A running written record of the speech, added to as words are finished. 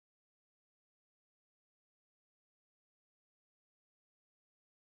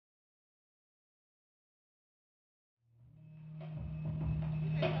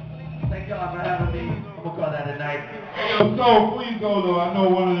Yo, so before you go though, I know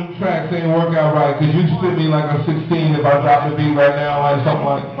one of them tracks ain't work out right. Could you split me like a 16 if I drop the beat right now, like something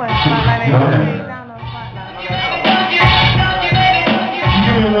like? You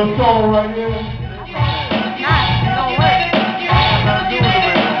give me a little song right here.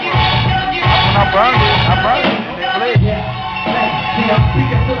 I burned it. See, I'm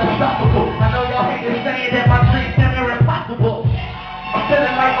speaking philosophical. I know y'all hate to say that my dreams are impossible. I'm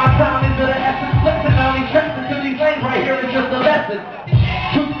feeling like my time is of the essence. Flexing on these tracks into these lanes right here is just a lesson.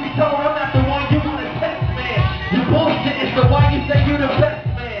 Truth be told, I'm not the one you wanna test, man. You bullshit, it's the one you say you the best,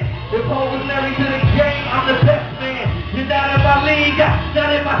 man. If I was married to the game, I'm the best, man. You're not in my league, not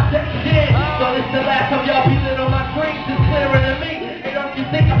in my section. So this the last time y'all be lit on my screens. It's clearer to me. Hey, don't you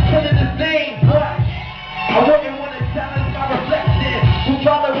think I'm killing this thing? But I wouldn't want to challenge my reflection. Who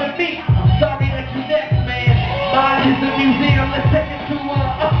follow with me? I'm sorry that you next, man. Mine is a museum, let's take it to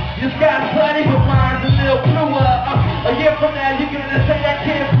your sky's bloody, but mine's a little bluer. A year from now, you're gonna say that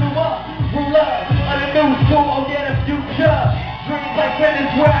kid blew up. Ruler of the new school, oh yeah, the future. Dreams like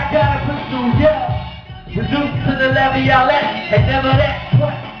Venice where I gotta pursue, yeah. Reduced to the level y'all at, and never that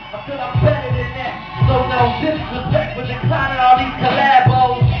what? I feel I'm better than that. So no disrespect for declining all these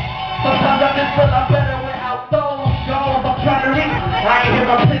collabos. Sometimes I just feel I'm better without those goals I'm trying to reach. I ain't hear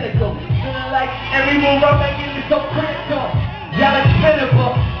my pinnacle. Feeling like every move I'm making is so critical. Y'all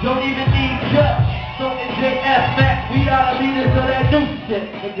expendable, don't even need just. So NJS, Mac, we are the leaders of that new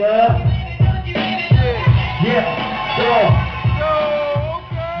shit, nigga. Yeah, yeah.